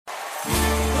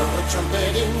a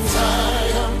trumpet in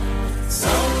Zion,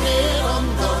 sound it on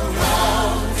the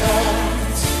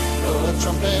mountains. Blow a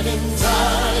trumpet in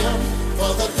Zion,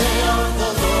 for the day of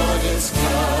the Lord is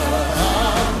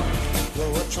come.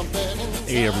 Blow a trumpet in Zion.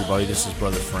 Hey everybody, this is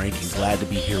Brother Frank, and glad to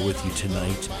be here with you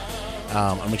tonight.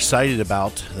 I'm excited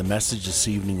about the message this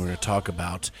evening we're going to talk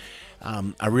about.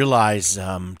 I realize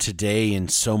today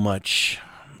and so much,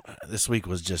 this week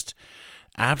was just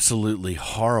absolutely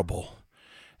horrible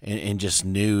in just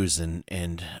news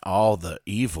and all the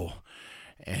evil.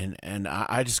 And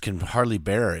I just can hardly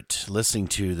bear it, listening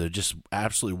to the just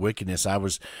absolute wickedness. I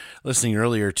was listening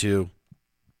earlier to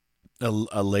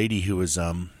a lady who was,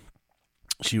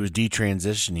 she was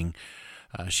detransitioning.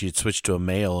 She had switched to a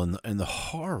male, and the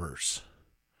horrors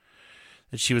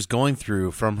that she was going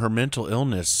through from her mental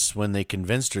illness when they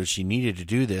convinced her she needed to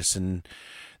do this, and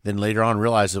then later on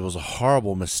realized it was a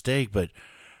horrible mistake. But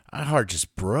my heart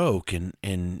just broke,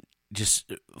 and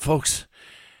just, folks,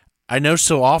 I know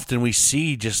so often we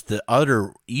see just the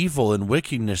utter evil and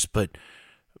wickedness, but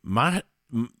my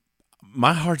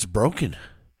heart's broken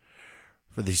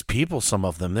for these people. Some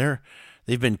of them,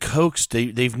 they've been coaxed.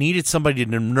 They've needed somebody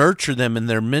to nurture them in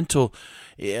their mental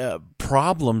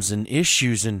problems and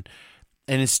issues, and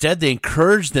instead they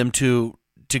encourage them to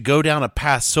go down a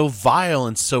path so vile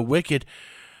and so wicked.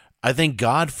 I thank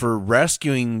God for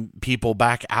rescuing people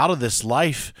back out of this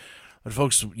life. But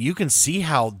folks, you can see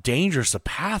how dangerous a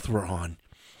path we're on.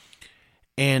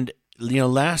 And,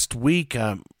 last week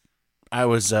I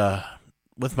was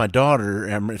with my daughter,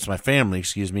 it's my family,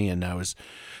 excuse me, and I was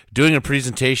doing a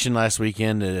presentation last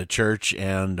weekend at a church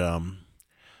and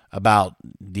about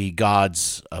the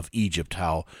gods of Egypt,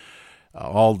 how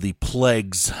all the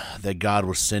plagues that God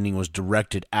was sending was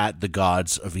directed at the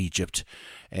gods of Egypt.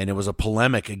 And it was a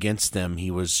polemic against them. He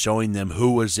was showing them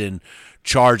who was in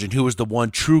charge and who was the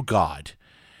one true God.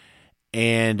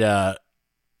 And as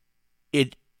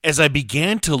I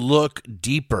began to look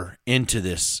deeper into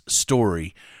this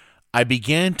story, I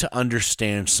began to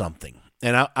understand something.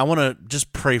 And I want to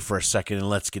just pray for a second and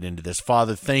let's get into this.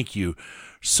 Father, thank you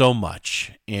so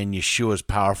much in Yeshua's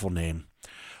powerful name.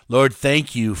 Lord,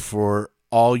 thank you for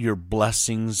all your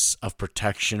blessings of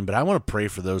protection. But I want to pray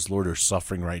for those, Lord, who are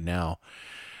suffering right now.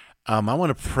 I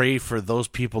want to pray for those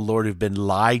people, Lord, who've been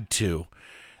lied to,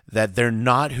 that they're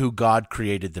not who God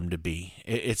created them to be.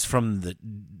 It's from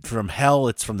hell.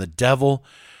 It's from the devil.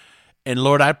 And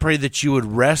Lord, I pray that you would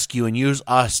rescue and use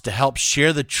us to help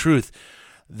share the truth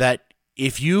that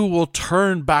if you will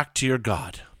turn back to your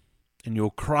God and you'll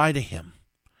cry to him,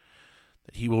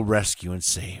 that he will rescue and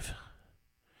save.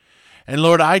 And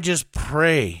Lord, I just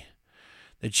pray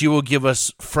that you will give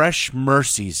us fresh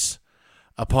mercies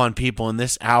upon people in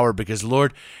this hour, because,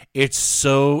 Lord, it's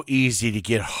so easy to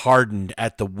get hardened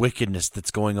at the wickedness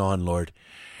that's going on, Lord.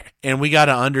 And we got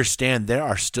to understand there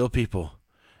are still people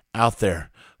out there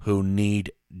who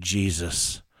need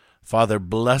Jesus. Father,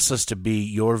 bless us to be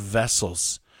your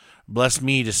vessels. Bless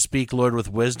me to speak, Lord,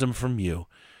 with wisdom from you,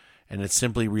 and to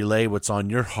simply relay what's on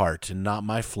your heart and not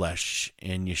my flesh.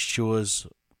 In Yeshua's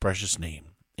precious name,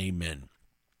 amen.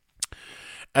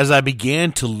 As I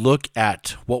began to look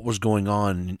at what was going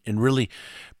on and really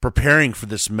preparing for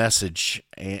this message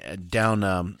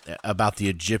down about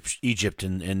the Egypt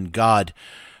and God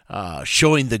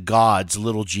showing the gods,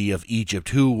 little g, of Egypt,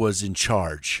 who was in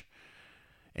charge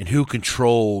and who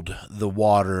controlled the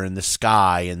water and the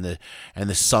sky and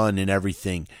the sun and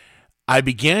everything, I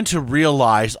began to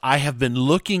realize I have been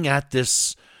looking at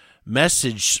this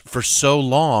message for so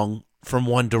long from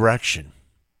one direction.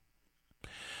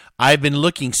 I've been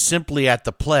looking simply at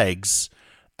the plagues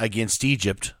against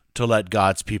Egypt to let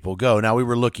God's people go. Now, we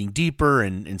were looking deeper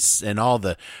and all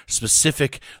the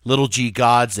specific little g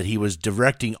gods that he was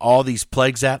directing all these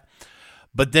plagues at.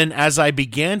 But then as I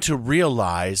began to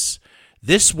realize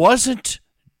this wasn't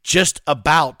just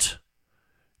about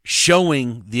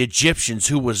showing the Egyptians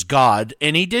who was God.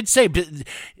 And he did say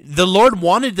the Lord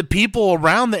wanted the people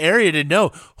around the area to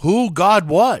know who God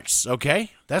was.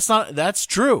 Okay? That's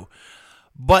true.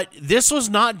 But this was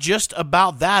not just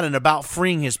about that and about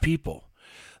freeing his people.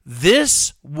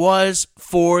 This was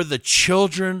for the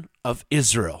children of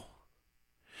Israel.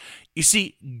 You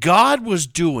see, God was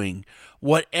doing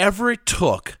whatever it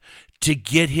took to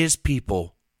get his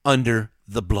people under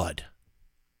the blood.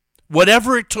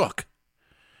 Whatever it took.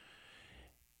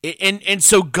 And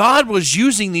so God was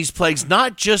using these plagues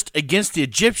not just against the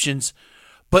Egyptians,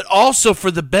 but also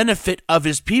for the benefit of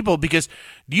his people. Because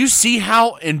do you see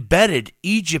how embedded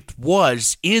Egypt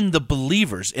was in the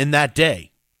believers in that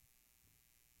day?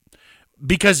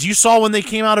 Because you saw when they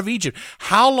came out of Egypt,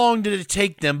 how long did it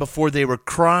take them before they were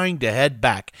crying to head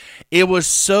back? It was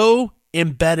so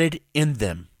embedded in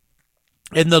them.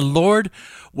 And the Lord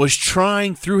was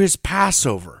trying through his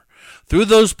Passover, through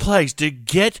those plagues, to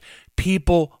get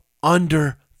people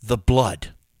under the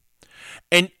blood.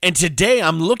 And today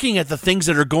I'm looking at the things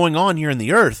that are going on here in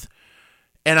the earth,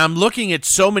 and I'm looking at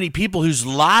so many people whose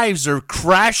lives are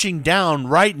crashing down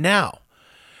right now.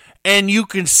 And you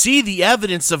can see the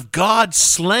evidence of God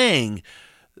slaying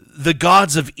the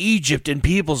gods of Egypt in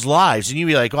people's lives. And you'd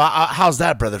be like, well, how's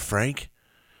that, Brother Frank?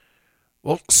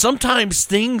 Well, sometimes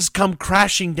things come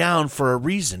crashing down for a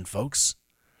reason, folks.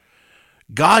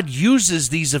 God uses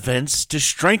these events to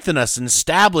strengthen us and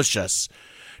establish us,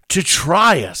 to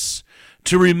try us,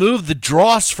 to remove the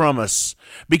dross from us.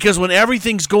 Because when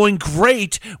everything's going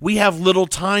great, we have little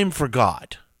time for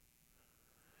God.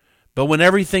 But when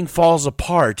everything falls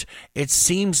apart, it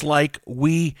seems like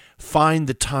we find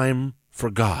the time for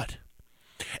God.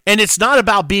 And it's not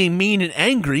about being mean and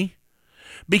angry,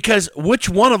 because which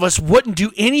one of us wouldn't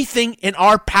do anything in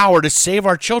our power to save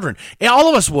our children? And all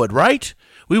of us would, right?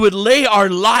 We would lay our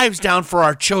lives down for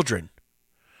our children.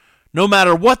 No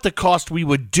matter what the cost, we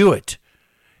would do it.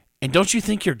 And don't you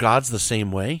think your God's the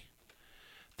same way?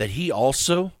 That he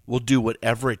also will do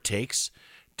whatever it takes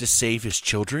to save his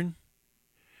children?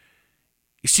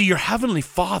 You see, your heavenly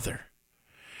Father,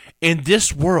 in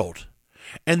this world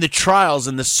and the trials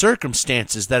and the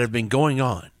circumstances that have been going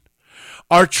on,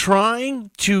 are trying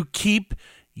to keep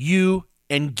you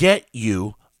and get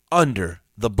you under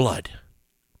the blood.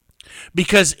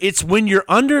 Because it's when you're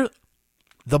under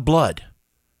the blood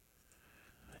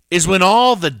is when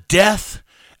all the death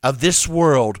of this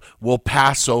world will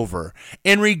pass over.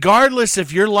 And regardless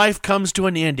if your life comes to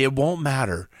an end, it won't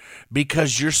matter,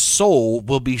 because your soul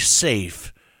will be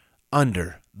safe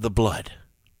under the blood.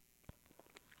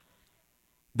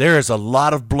 There is a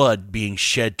lot of blood being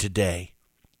shed today.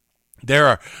 There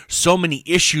are so many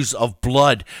issues of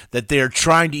blood that they are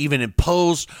trying to even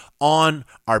impose on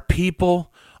our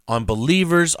people, on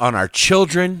believers, on our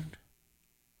children.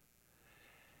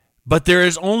 But there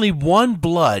is only one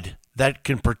blood that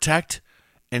can protect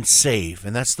and save,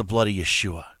 and that's the blood of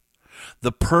Yeshua,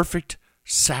 the perfect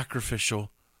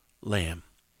sacrificial lamb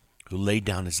who laid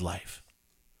down his life.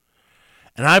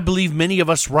 And I believe many of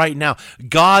us right now,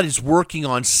 God is working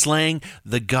on slaying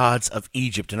the gods of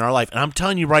Egypt in our life. And I'm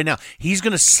telling you right now, he's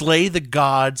going to slay the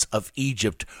gods of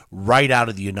Egypt right out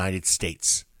of the United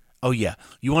States. Oh yeah,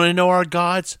 you want to know our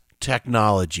gods?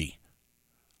 Technology.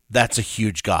 That's a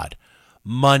huge god.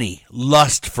 Money,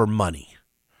 lust for money.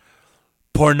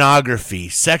 Pornography,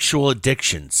 sexual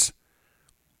addictions.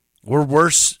 We're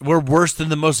worse than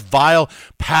the most vile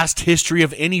past history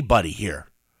of anybody here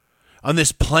on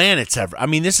this planet's ever. I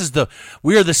mean,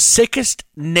 we are the sickest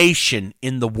nation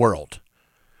in the world.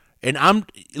 And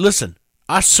listen,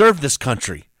 I served this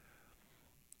country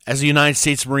as a United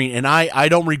States Marine, and I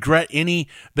don't regret any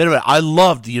bit of it. I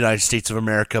love the United States of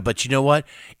America, but you know what?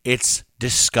 It's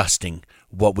disgusting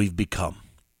what we've become.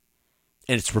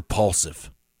 And it's repulsive.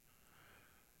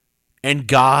 And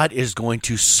God is going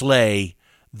to slay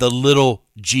the little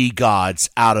g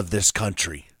gods out of this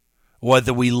country,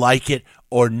 whether we like it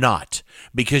or not.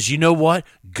 Because you know what?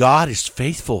 God is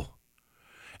faithful.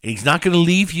 And he's not going to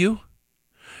leave you.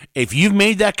 If you've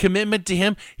made that commitment to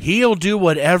him, he'll do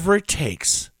whatever it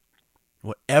takes.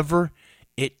 Whatever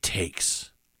it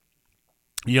takes.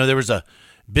 You know, there was a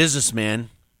businessman.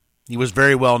 He was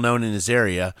very well known in his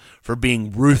area for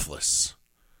being ruthless.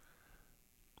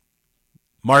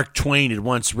 Mark Twain had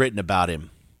once written about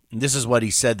him. And this is what he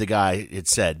said, the guy had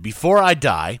said. Before I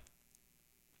die,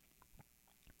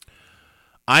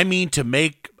 I mean to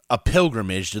make a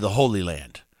pilgrimage to the Holy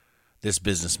Land, this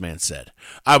businessman said.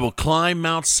 I will climb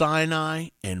Mount Sinai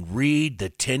and read the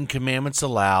 10 Commandments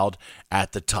aloud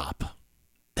at the top.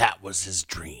 That was his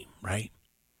dream, right?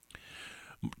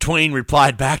 Twain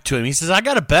replied back to him. He says, I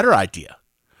got a better idea.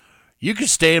 You can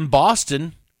stay in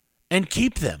Boston and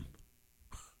keep them.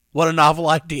 What a novel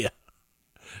idea.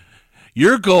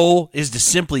 Your goal is to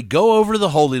simply go over to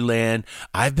the Holy Land.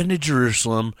 I've been to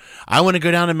Jerusalem. I want to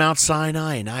go down to Mount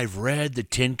Sinai, and I've read the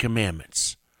 10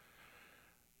 Commandments.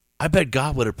 I bet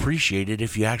God would appreciate it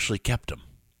if you actually kept them.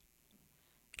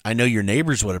 I know your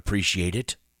neighbors would appreciate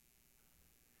it.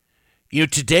 You know,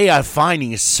 today I'm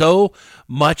finding so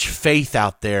much faith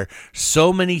out there.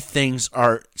 So many things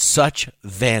are such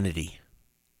vanity.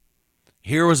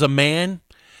 Here was a man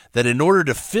that in order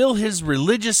to fill his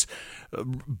religious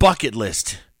bucket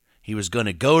list, He was going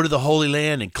to go to the Holy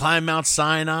Land and climb Mount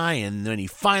Sinai, and when he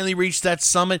finally reached that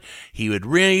summit, he would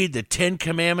read the 10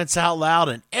 Commandments out loud,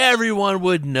 and everyone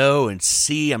would know and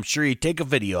see, I'm sure he'd take a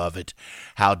video of it,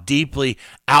 how deeply,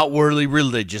 outwardly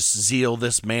religious zeal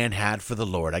this man had for the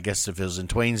Lord. I guess if it was in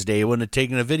Twain's day, he wouldn't have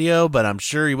taken a video, but I'm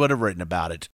sure he would have written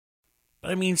about it. But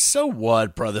I mean, so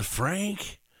what, Brother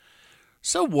Frank?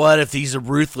 So what if he's a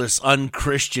ruthless,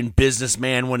 unchristian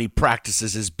businessman when he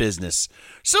practices his business?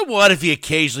 So what if he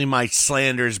occasionally might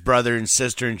slander his brother and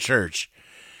sister in church?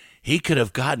 He could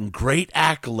have gotten great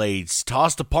accolades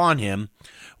tossed upon him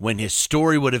when his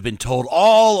story would have been told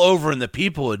all over and the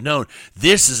people would have known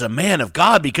this is a man of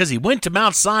God because he went to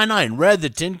Mount Sinai and read the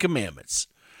 10 Commandments.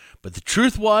 But the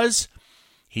truth was,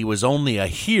 he was only a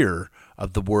hearer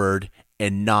of the word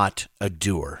and not a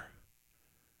doer.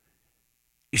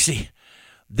 You see,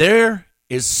 there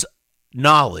is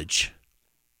knowledge,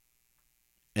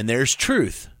 and there's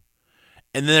truth,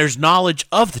 and there's knowledge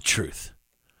of the truth.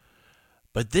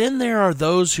 But then there are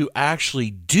those who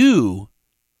actually do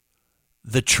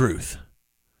the truth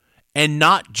and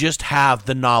not just have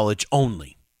the knowledge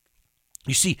only.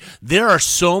 You see, there are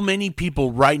so many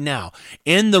people right now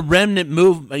in the remnant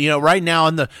movement, right now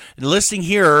in the listening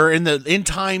here or in the end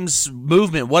times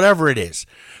movement, whatever it is,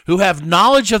 who have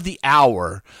knowledge of the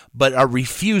hour but are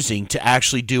refusing to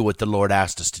actually do what the Lord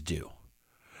asked us to do.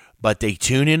 But they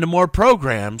tune into more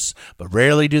programs, but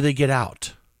rarely do they get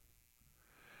out.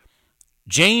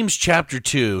 James chapter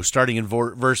 2, starting in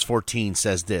verse 14,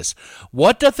 says this,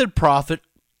 "What doth it profit,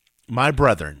 my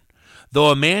brethren, though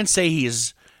a man say he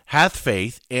hath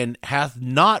faith, and hath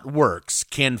not works,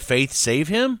 can faith save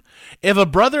him? If a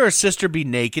brother or sister be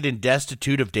naked and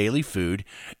destitute of daily food,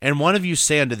 and one of you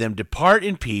say unto them, Depart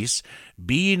in peace,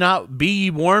 be ye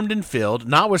warmed and filled,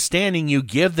 notwithstanding you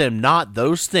give them not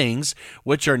those things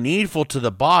which are needful to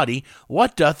the body,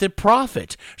 what doth it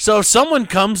profit?" So if someone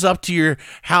comes up to your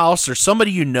house or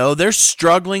somebody they're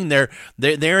struggling,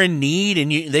 they're in need,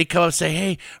 and they come up and say,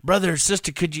 "Hey, brother or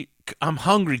sister, I'm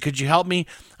hungry. Could you help me?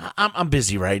 I'm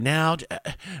busy right now.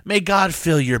 May God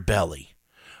fill your belly."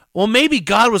 Well, maybe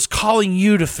God was calling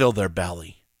you to fill their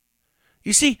belly.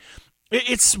 You see,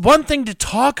 it's one thing to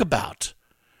talk about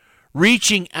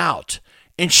reaching out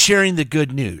and sharing the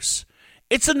good news.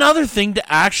 It's another thing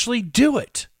to actually do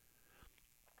it.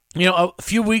 A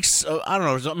few weeks, I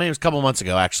don't know, maybe it was a couple months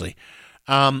ago, actually,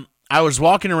 I was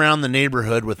walking around the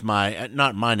neighborhood with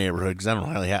not my neighborhood, because I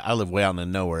don't really I live way out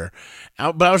in nowhere,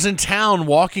 but I was in town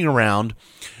walking around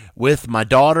with my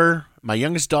daughter, my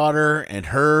youngest daughter, and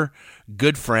her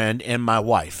good friend, and my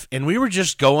wife. And we were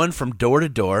just going from door to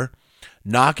door,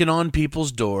 knocking on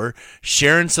people's door,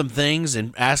 sharing some things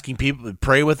and asking people to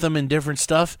pray with them and different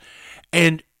stuff.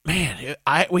 And man,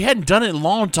 we hadn't done it in a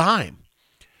long time.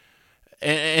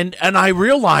 And I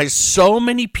realized so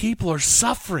many people are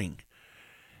suffering.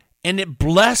 And it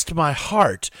blessed my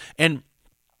heart. And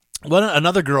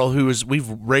another girl we've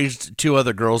raised 2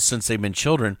 other girls since they've been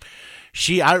children.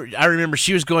 I remember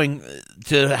she was going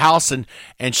to the house and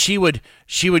she would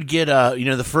get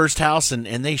the first house and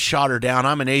they shot her down.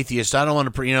 I'm an atheist. I don't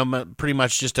want to pretty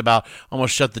much just about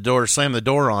almost shut the door, slam the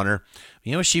door on her.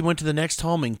 She went to the next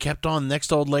home and kept on. The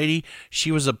next old lady,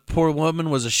 she was a poor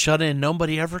woman, was a shut-in.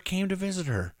 Nobody ever came to visit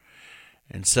her.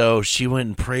 And so she went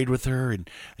and prayed with her, and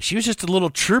she was just a little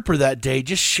trooper that day,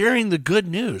 just sharing the good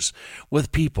news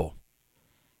with people.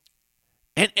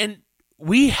 And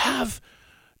we have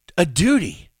a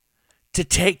duty to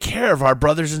take care of our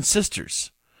brothers and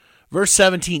sisters. Verse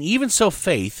 17, "Even so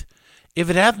faith, if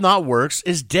it hath not works,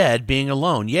 is dead, being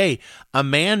alone. Yea, a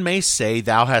man may say,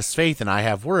 Thou hast faith, and I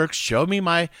have works. Show me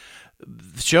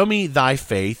thy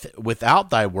faith without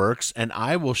thy works, and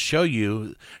I will show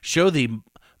thee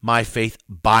my faith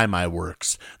by my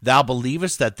works. Thou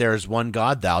believest that there is one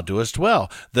God, thou doest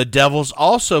well. The devils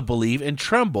also believe and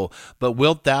tremble. But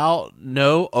wilt thou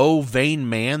know, O vain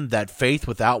man, that faith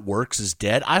without works is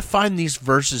dead?" I find these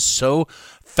verses so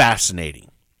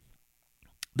fascinating.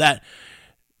 That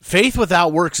faith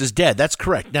without works is dead. That's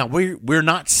correct. Now, we're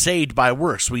not saved by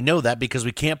works. We know that because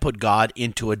we can't put God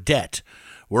into a debt.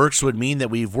 Works would mean that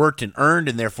we've worked and earned,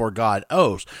 and therefore God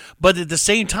owes. But at the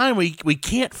same time, we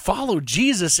can't follow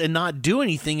Jesus and not do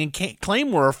anything and can't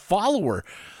claim we're a follower.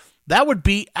 That would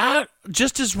be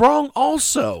just as wrong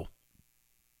also.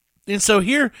 And so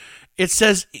here it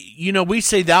says, we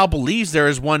say thou believes there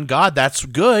is one God. That's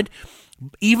good.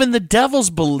 Even the devils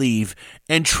believe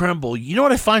and tremble. You know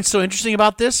what I find so interesting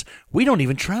about this? We don't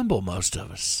even tremble, most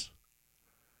of us.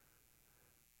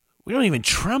 We don't even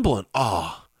tremble in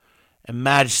awe and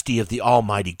majesty of the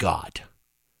Almighty God.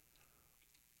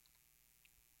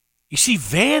 You see,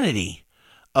 vanity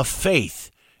of faith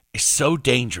is so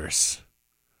dangerous.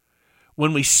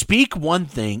 When we speak one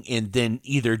thing and then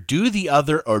either do the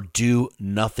other or do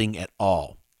nothing at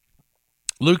all.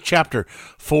 Luke chapter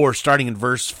 4, starting in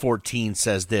verse 14,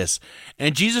 says this,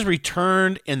 "And Jesus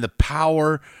returned in the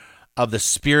power of the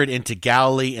Spirit into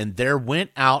Galilee, and there went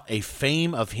out a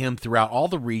fame of him throughout all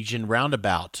the region round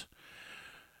about."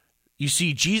 You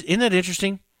see, Jesus, isn't that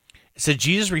interesting? It said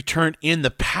Jesus returned in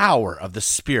the power of the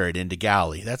Spirit into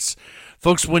Galilee. That's,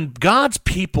 folks, when God's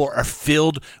people are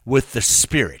filled with the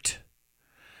Spirit,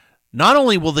 not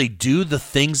only will they do the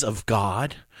things of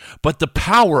God, but the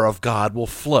power of God will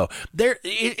flow.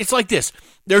 It's like this.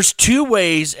 There's two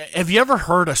ways. Have you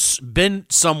ever been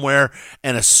somewhere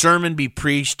and a sermon be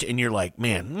preached and you're like,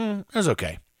 man, that was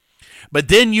okay. But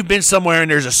then you've been somewhere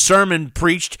and there's a sermon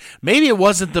preached. Maybe it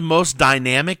wasn't the most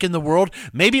dynamic in the world.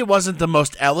 Maybe it wasn't the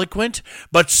most eloquent.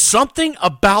 But something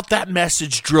about that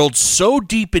message drilled so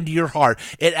deep into your heart,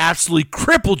 it absolutely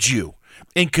crippled you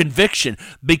in conviction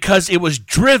because it was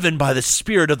driven by the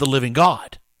Spirit of the living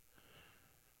God.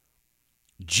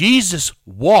 Jesus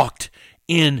walked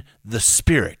in the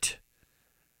Spirit.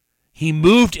 He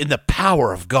moved in the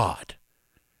power of God.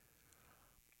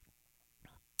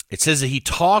 It says that he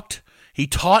taught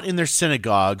in their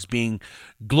synagogues, being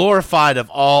glorified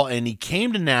of all, and he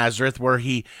came to Nazareth where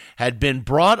he had been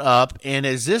brought up, and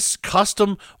as this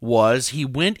custom was, he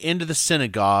went into the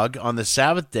synagogue on the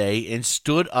Sabbath day and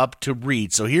stood up to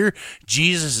read. So here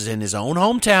Jesus is in his own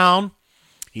hometown.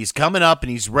 He's coming up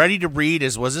and he's ready to read,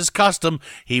 as was his custom.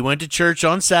 He went to church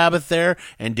on Sabbath there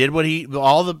and did what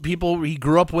all the people he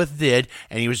grew up with did,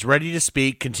 and he was ready to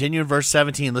speak. Continue in verse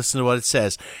 17, listen to what it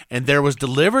says. "And there was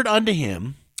delivered unto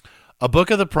him a book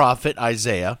of the prophet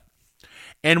Isaiah,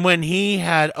 and when he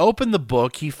had opened the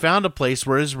book, he found a place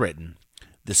where it is written,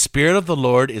 The Spirit of the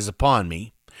Lord is upon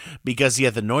me, because he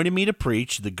hath anointed me to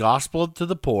preach the gospel to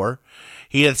the poor.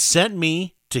 He hath sent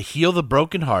me to heal the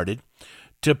brokenhearted,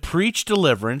 to preach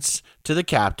deliverance to the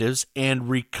captives, and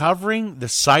recovering the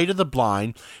sight of the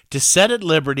blind, to set at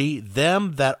liberty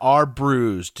them that are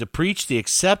bruised, to preach the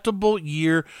acceptable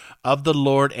year of the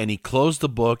Lord. And he closed the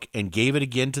book and gave it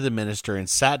again to the minister and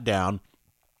sat down.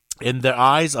 And the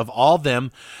eyes of all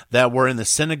them that were in the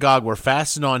synagogue were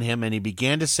fastened on him, and he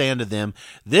began to say unto them,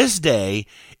 This day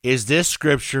is this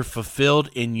scripture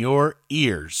fulfilled in your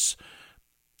ears.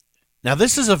 Now,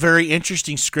 this is a very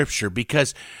interesting scripture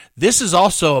because this is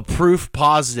also a proof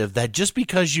positive that just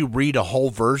because you read a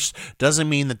whole verse doesn't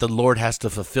mean that the Lord has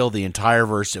to fulfill the entire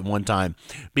verse at one time.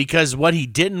 Because what he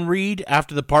didn't read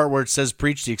after the part where it says,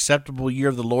 preach the acceptable year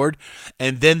of the Lord,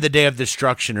 and then the day of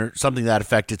destruction, or something to that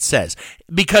effect, it says.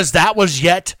 Because that was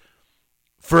yet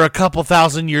for a couple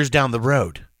thousand years down the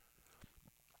road.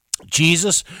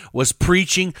 Jesus was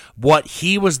preaching what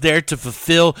he was there to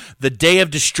fulfill. The day of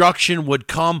destruction would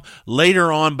come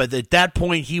later on, but at that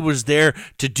point he was there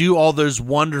to do all those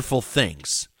wonderful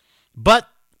things. But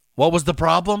what was the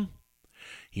problem?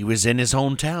 He was in his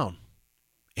hometown,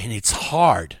 and it's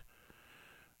hard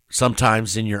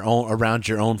sometimes in your own, around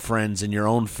your own friends and your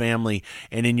own family,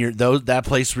 and in that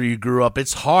place where you grew up.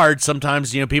 It's hard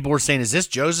sometimes. People were saying, "Is this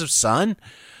Joseph's son?"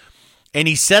 And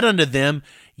he said unto them,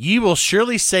 Ye will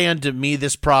surely say unto me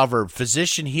this proverb,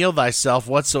 Physician, heal thyself.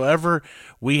 Whatsoever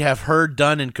we have heard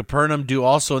done in Capernaum, do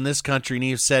also in this country. And he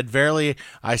has said, Verily,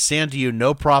 I say unto you,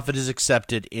 no prophet is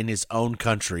accepted in his own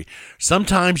country.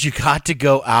 Sometimes you got to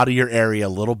go out of your area a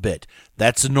little bit.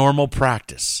 That's a normal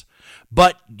practice.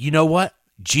 But you know what?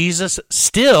 Jesus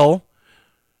still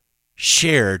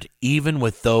shared even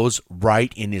with those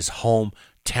right in his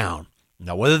hometown.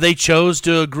 Now, whether they chose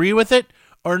to agree with it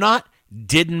or not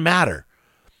didn't matter.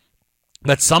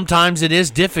 But sometimes it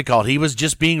is difficult. He was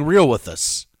just being real with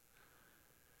us.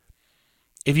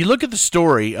 If you look at the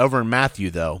story over in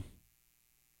Matthew, though,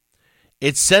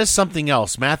 it says something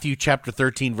else. Matthew chapter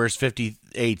 13, verse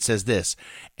 58 says this,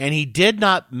 And he did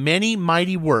not many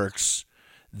mighty works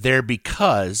there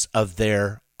because of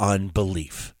their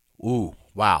unbelief. Ooh,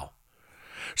 wow.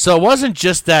 So it wasn't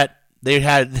just that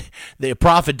the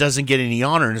prophet doesn't get any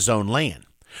honor in his own land.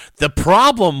 The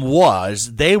problem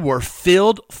was they were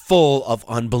filled full of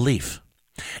unbelief.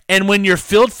 And when you're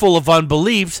filled full of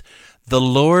unbelief, the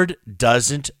Lord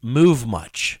doesn't move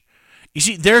much. You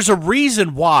see, there's a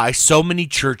reason why so many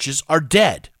churches are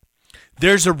dead.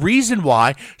 There's a reason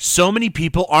why so many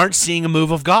people aren't seeing a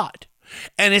move of God.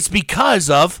 And it's because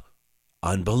of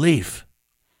unbelief.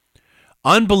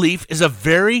 Unbelief is a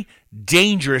very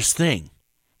dangerous thing.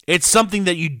 It's something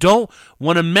that you don't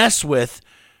want to mess with.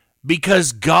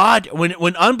 Because God,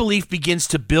 when unbelief begins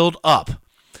to build up,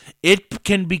 it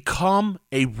can become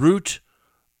a root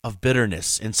of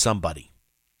bitterness in somebody.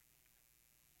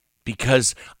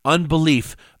 because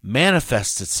unbelief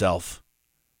manifests itself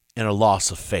in a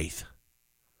loss of faith.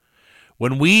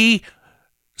 When we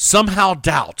somehow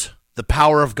doubt the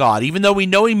power of God, even though we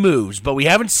know He moves, but we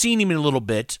haven't seen Him in a little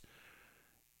bit,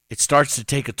 it starts to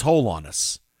take a toll on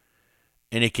us,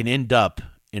 and it can end up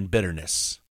in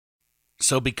bitterness.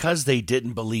 So because they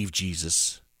didn't believe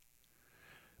Jesus,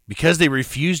 because they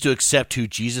refused to accept who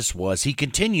Jesus was, He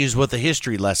continues with a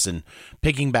history lesson,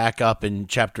 picking back up in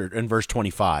verse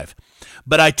 25.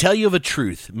 But I tell you of a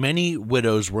truth, many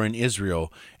widows were in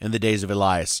Israel in the days of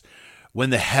Elias, when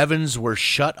the heavens were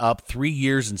shut up 3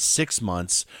 years and 6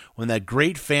 months, when that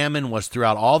great famine was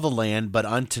throughout all the land, but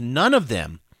unto none of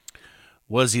them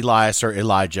was Elias or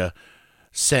Elijah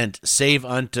sent, save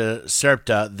unto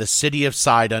Sarepta, the city of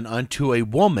Sidon, unto a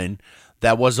woman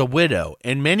that was a widow.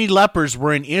 And many lepers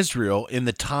were in Israel in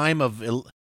the time of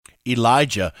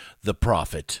Elijah the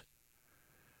prophet,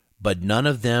 but none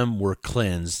of them were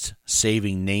cleansed,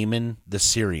 saving Naaman the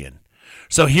Syrian.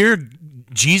 So here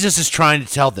Jesus is trying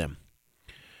to tell them,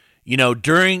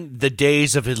 during the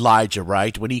days of Elijah,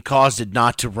 right, when he caused it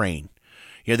not to rain,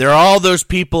 there are all those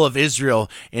people of Israel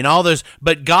and all those,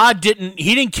 but God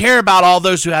didn't care about all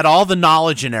those who had all the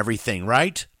knowledge and everything,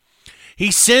 right?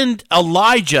 He sent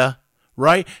Elijah,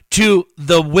 right, to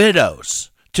the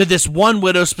widows, to this one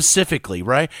widow specifically,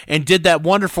 right, and did that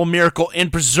wonderful miracle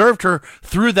and preserved her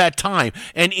through that time.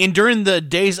 And during the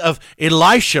days of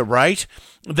Elisha, right,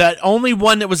 that only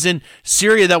one that was in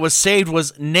Syria that was saved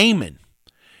was Naaman.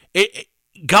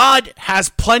 God has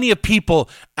plenty of people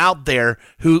out there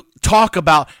who talk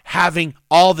about having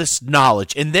all this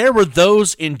knowledge. And there were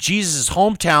those in Jesus'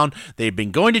 hometown. They had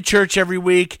been going to church every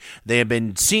week. They had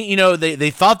been seeing,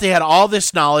 they thought they had all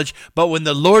this knowledge. But when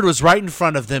the Lord was right in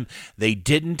front of them, they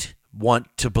didn't want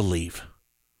to believe.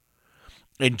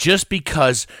 And just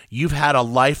because you've had a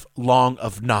lifelong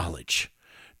of knowledge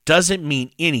doesn't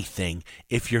mean anything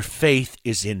if your faith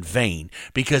is in vain,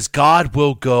 because God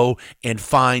will go and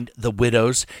find the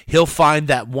widows. He'll find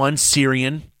that one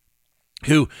Syrian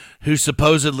who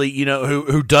supposedly,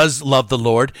 who does love the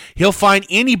Lord. He'll find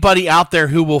anybody out there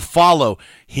who will follow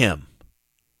Him.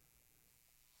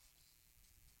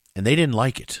 And they didn't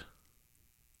like it.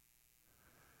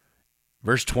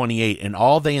 Verse 28, and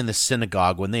all they in the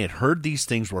synagogue, when they had heard these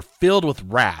things, were filled with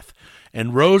wrath,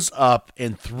 and rose up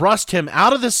and thrust him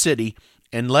out of the city,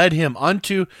 and led him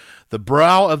unto the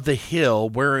brow of the hill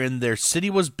wherein their city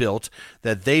was built,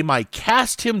 that they might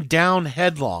cast him down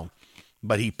headlong.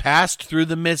 But he passed through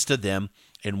the midst of them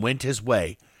and went his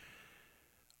way.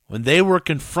 When they were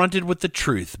confronted with the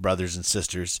truth, brothers and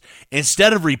sisters,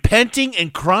 instead of repenting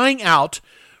and crying out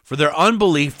for their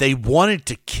unbelief, they wanted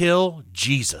to kill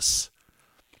Jesus.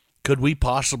 Could we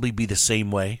possibly be the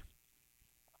same way?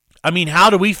 I mean, how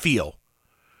do we feel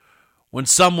when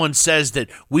someone says that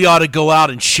we ought to go out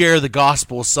and share the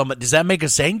gospel with someone? Does that make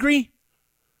us angry?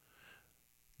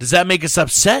 Does that make us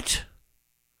upset?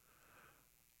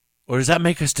 Or does that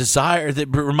make us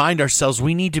remind ourselves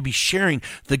we need to be sharing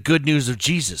the good news of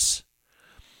Jesus?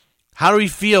 How do we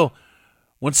feel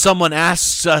when someone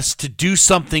asks us to do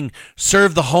something,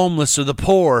 serve the homeless or the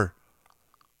poor?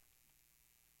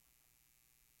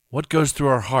 What goes through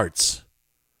our hearts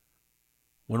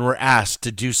when we're asked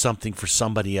to do something for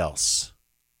somebody else?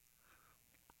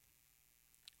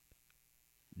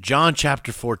 John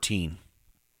chapter 14,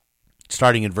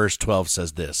 starting in verse 12,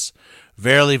 says this,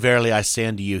 Verily, verily, I say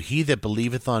unto you, he that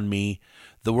believeth on me,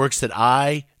 the works that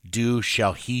I do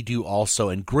shall he do also,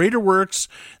 and greater works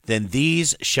than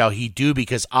these shall he do,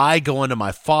 because I go unto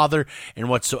my Father, and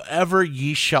whatsoever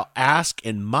ye shall ask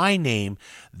in my name,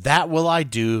 that will I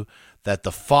do, that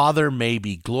the Father may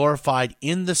be glorified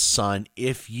in the Son.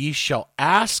 If ye shall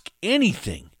ask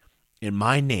anything in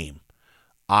my name,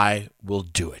 I will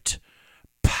do it.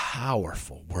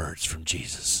 Powerful words from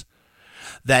Jesus.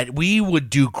 That we would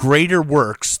do greater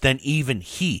works than even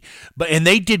He. And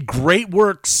they did great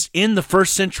works in the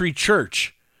first century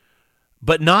church.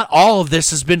 But not all of this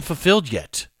has been fulfilled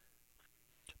yet.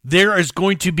 There is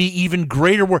going to be even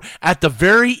greater work at the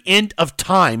very end of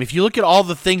time. If you look at all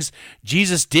the things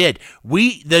Jesus did,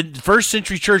 the first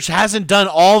century church hasn't done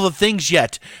all the things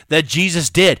yet that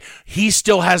Jesus did. He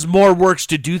still has more works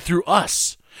to do through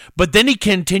us. But then he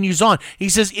continues on. He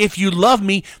says, if you love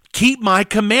me, keep my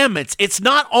commandments. It's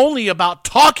not only about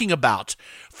talking about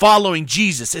following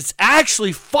Jesus. It's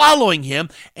actually following Him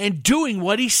and doing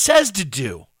what He says to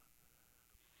do.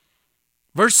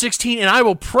 Verse 16, and I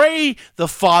will pray the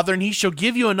Father, and He shall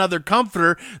give you another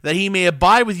comforter, that He may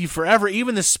abide with you forever,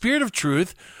 even the Spirit of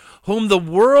truth, whom the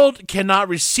world cannot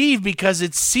receive, because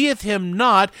it seeth Him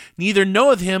not, neither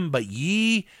knoweth Him, but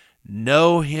ye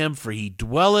Know him, for he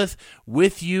dwelleth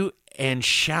with you and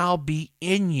shall be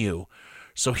in you.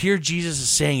 So here Jesus is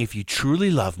saying, if you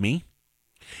truly love me,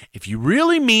 if you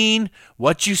really mean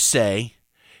what you say,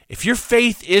 if your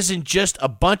faith isn't just a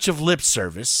bunch of lip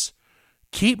service,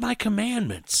 keep my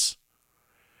commandments.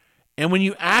 And when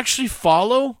you actually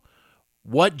follow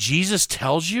what Jesus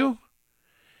tells you,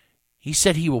 he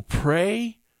said he will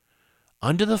pray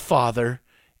unto the Father,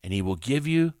 and he will give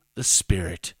you the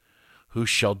Spirit, who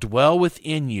shall dwell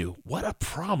within you. What a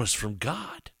promise from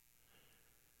God.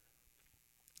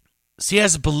 See,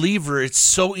 as a believer, it's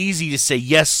so easy to say,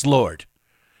 yes, Lord.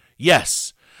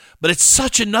 Yes. But it's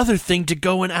such another thing to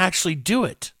go and actually do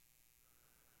it.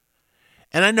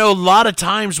 And I know a lot of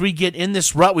times we get in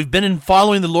this rut. We've been in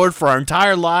following the Lord for our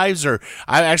entire lives, or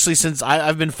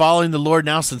I've been following the Lord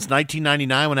now since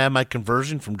 1999 when I had my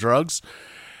conversion from drugs.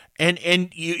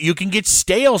 And you can get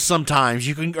stale sometimes.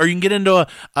 You can get into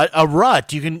a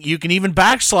rut. You can even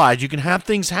backslide. You can have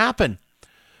things happen.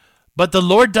 But the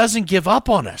Lord doesn't give up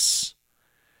on us.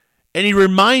 And he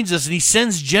reminds us, and he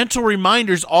sends gentle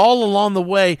reminders all along the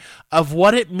way of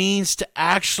what it means to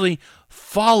actually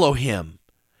follow him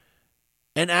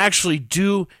and actually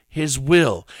do his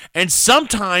will. And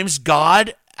sometimes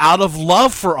God, out of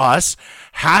love for us,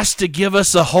 has to give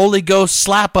us a Holy Ghost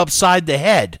slap upside the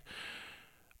head,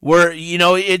 where,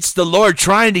 it's the Lord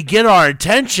trying to get our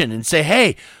attention and say,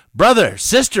 hey, brother,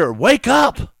 sister, wake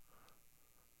up.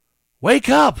 Wake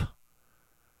up.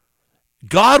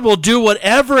 God will do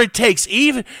whatever it takes,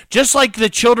 even just like the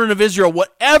children of Israel,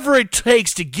 whatever it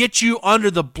takes to get you under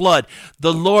the blood,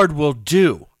 the Lord will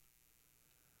do.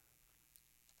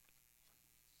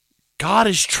 God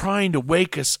is trying to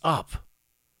wake us up.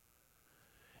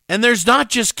 And there's not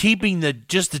just keeping the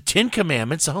 10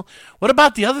 Commandments. What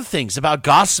about the other things? About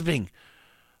gossiping,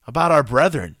 about our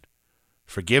brethren,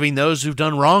 forgiving those who've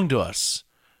done wrong to us,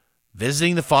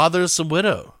 visiting the fatherless and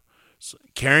widow,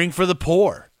 caring for the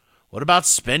poor. What about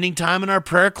spending time in our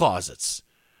prayer closets,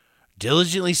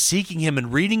 diligently seeking him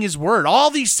and reading his word? All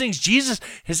these things Jesus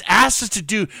has asked us to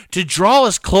do to draw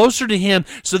us closer to him,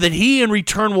 so that he in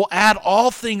return will add all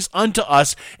things unto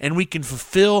us, and we can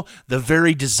fulfill the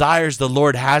very desires the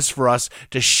Lord has for us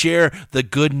to share the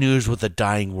good news with a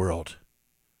dying world.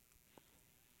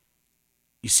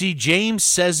 You see, James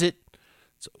says it's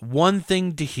one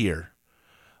thing to hear,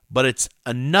 but it's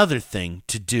another thing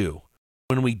to do.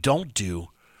 When we don't do,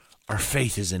 our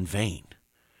faith is in vain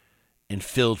and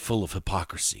filled full of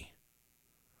hypocrisy.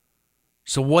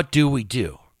 So what do we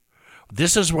do?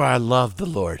 This is where I love the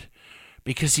Lord,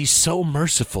 because he's so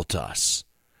merciful to us.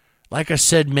 Like I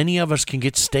said, many of us can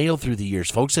get stale through the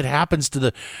years. Folks, it happens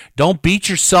don't beat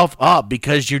yourself up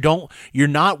because you're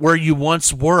not where you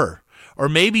once were. Or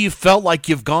maybe you felt like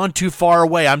you've gone too far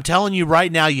away. I'm telling you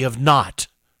right now, you have not.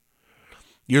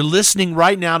 You're listening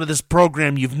right now to this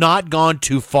program. You've not gone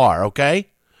too far, okay?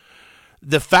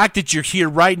 The fact that you're here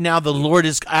right now, the Lord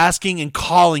is asking and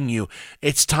calling you.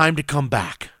 It's time to come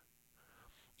back.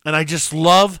 And I just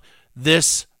love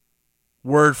this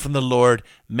word from the Lord,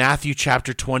 Matthew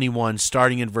chapter 21,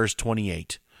 starting in verse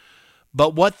 28.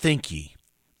 But what think ye?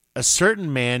 A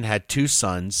certain man had 2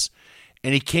 sons,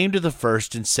 and he came to the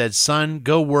first and said, Son,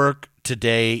 go work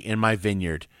today in my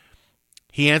vineyard.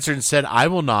 He answered and said, I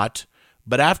will not.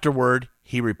 But afterward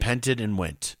he repented and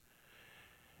went.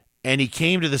 And he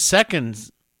came to the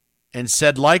second and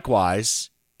said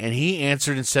likewise, and he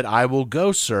answered and said, I will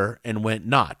go, sir, and went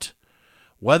not.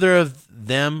 Whether of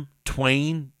them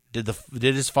twain did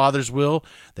his father's will?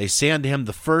 They say unto him,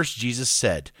 the first. Jesus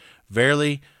said,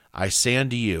 Verily I say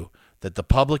unto you, that the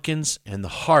publicans and the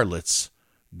harlots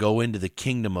go into the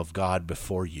kingdom of God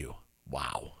before you.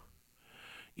 Wow.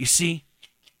 You see,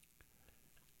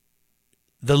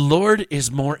 the Lord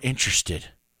is more interested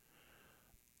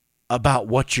about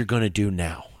what you're going to do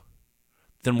now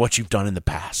than what you've done in the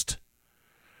past.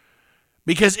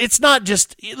 Because it's not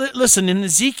just, listen, in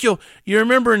Ezekiel, you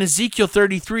remember in Ezekiel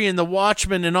 33 and the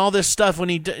watchman and all this stuff, when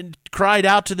he cried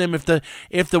out to them, if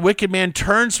the wicked man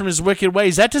turns from his wicked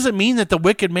ways, that doesn't mean that the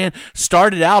wicked man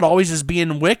started out always as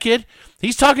being wicked.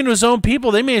 He's talking to his own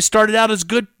people. They may have started out as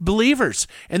good believers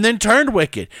and then turned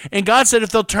wicked. And God said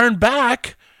if they'll turn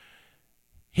back,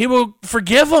 he will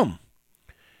forgive them.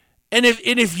 And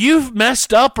if you've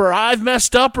messed up, or I've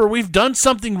messed up, or we've done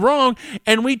something wrong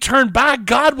and we turn back,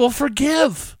 God will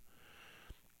forgive.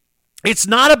 It's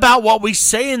not about what we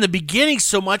say in the beginning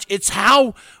so much. It's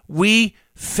how we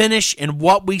finish and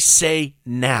what we say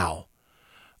now.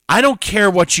 I don't care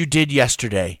what you did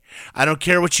yesterday. I don't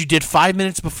care what you did 5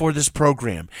 minutes before this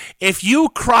program. If you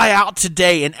cry out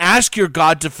today and ask your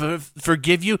God to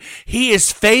forgive you, He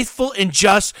is faithful and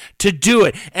just to do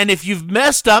it. And if you've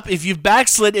messed up, if you've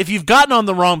backslid, if you've gotten on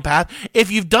the wrong path,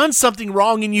 if you've done something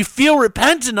wrong and you feel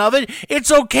repentant of it, it's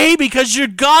okay because your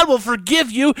God will forgive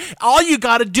you. All you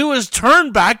got to do is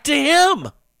turn back to Him.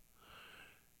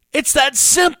 It's that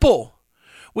simple.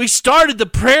 We started the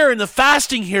prayer and the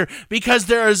fasting here because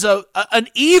there is an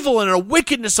evil and a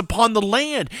wickedness upon the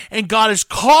land, and God is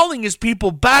calling His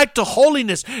people back to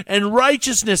holiness and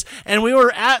righteousness. And we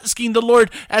were asking the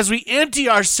Lord as we empty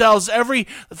ourselves every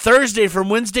Thursday from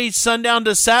Wednesday sundown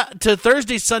to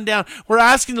Thursday sundown, we're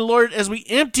asking the Lord as we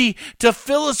empty to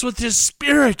fill us with His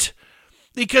Spirit,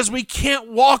 because we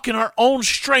can't walk in our own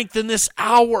strength in this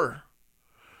hour.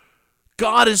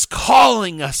 God is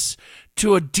calling us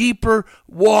to a deeper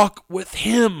walk with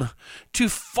Him, to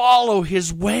follow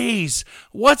His ways.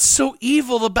 What's so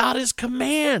evil about His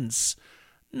commands?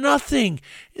 Nothing.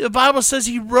 The Bible says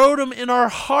He wrote them in our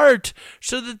heart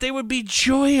so that they would be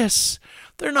joyous.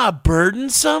 They're not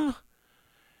burdensome.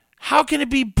 How can it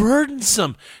be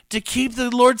burdensome to keep the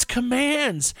Lord's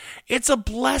commands? It's a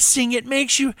blessing. It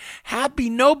makes you happy.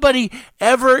 Nobody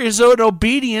ever is in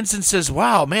obedience and says,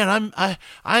 "Wow, man,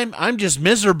 I'm just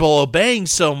miserable obeying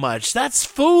so much." That's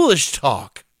foolish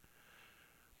talk.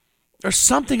 There's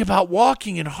something about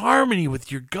walking in harmony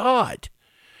with your God.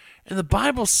 And the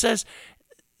Bible says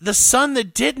the son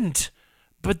that didn't,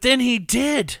 but then he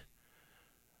did.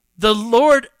 The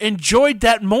Lord enjoyed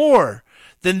that more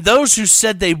than those who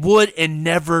said they would and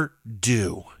never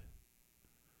do.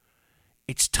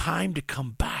 It's time to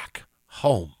come back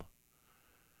home.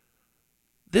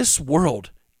 This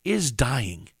world is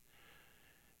dying.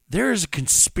 There is a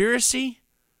conspiracy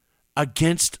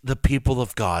against the people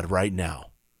of God right now.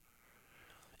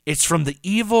 It's from the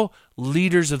evil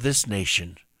leaders of this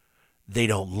nation. They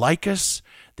don't like us.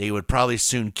 They would probably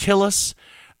soon kill us.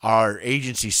 Our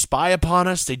agencies spy upon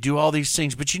us. They do all these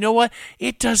things. But you know what?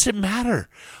 It doesn't matter.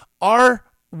 Our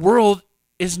world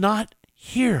is not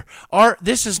here.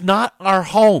 This is not our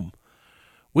home.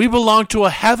 We belong to a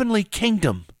heavenly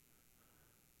kingdom.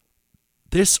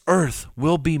 This earth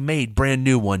will be made brand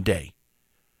new one day.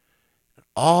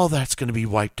 All that's going to be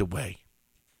wiped away.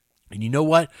 And you know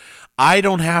what? I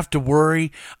don't have to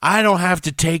worry. I don't have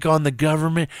to take on the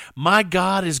government. My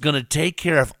God is going to take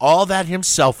care of all that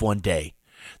Himself one day.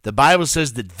 The Bible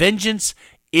says that vengeance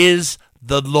is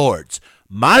the Lord's.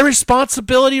 My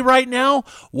responsibility right now,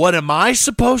 what am I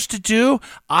supposed to do?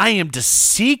 I am to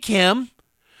seek Him,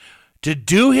 to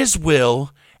do His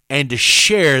will, and to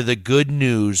share the good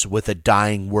news with a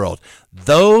dying world.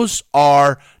 Those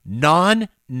are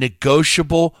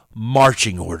non-negotiable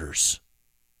marching orders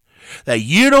that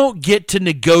you don't get to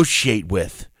negotiate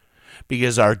with,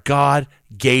 because our God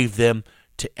gave them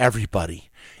to everybody.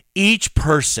 Each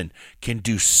person can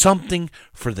do something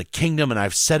for the kingdom, and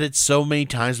I've said it so many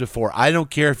times before. I don't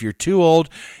care if you're too old,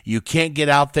 you can't get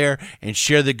out there and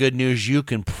share the good news. You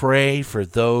can pray for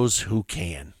those who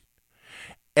can.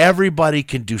 Everybody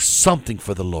can do something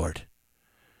for the Lord.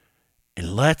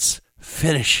 And let's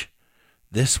finish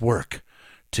this work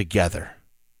together.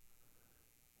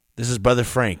 This is Brother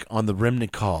Frank on the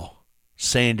Remnant Call,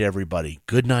 saying to everybody,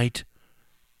 good night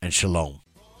and shalom.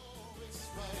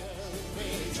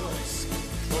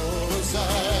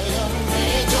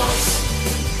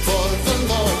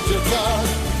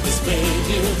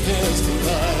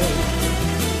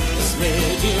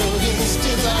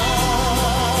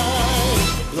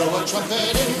 Blow a trumpet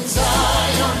in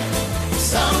Zion,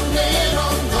 sounding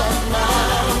on the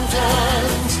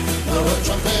mountains. Blow a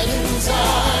trumpet in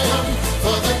Zion,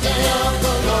 for the day of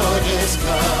the Lord is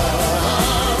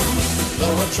come.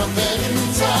 Blow a trumpet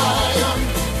in Zion,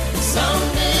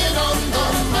 sounding on the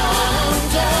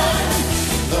mountains.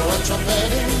 Blow a trumpet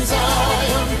in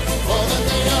Zion, for the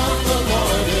day of the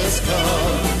Lord is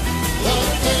come. The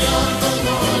day of the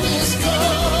Lord is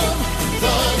come.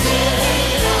 The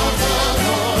day of the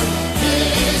Lord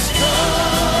is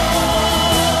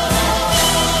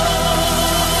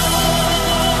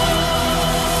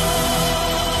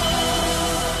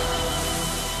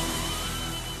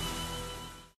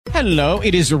Hello,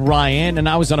 it is Ryan, and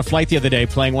I was on a flight the other day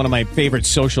playing one of my favorite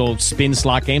social spin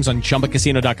slot games on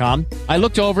ChumbaCasino.com. I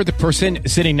looked over at the person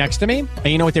sitting next to me, and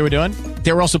you know what they were doing?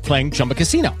 They were also playing Chumba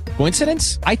Casino.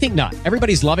 Coincidence? I think not.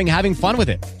 Everybody's loving having fun with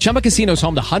it. Chumba Casino is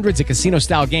home to hundreds of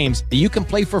casino-style games that you can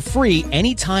play for free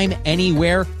anytime,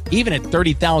 anywhere, even at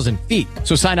 30,000 feet.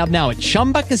 So sign up now at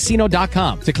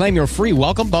ChumbaCasino.com to claim your free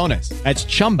welcome bonus. That's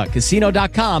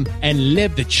ChumbaCasino.com and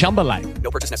live the Chumba life.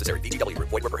 No purchase necessary. VGW.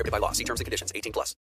 Void where prohibited by law. See terms and conditions. 18+.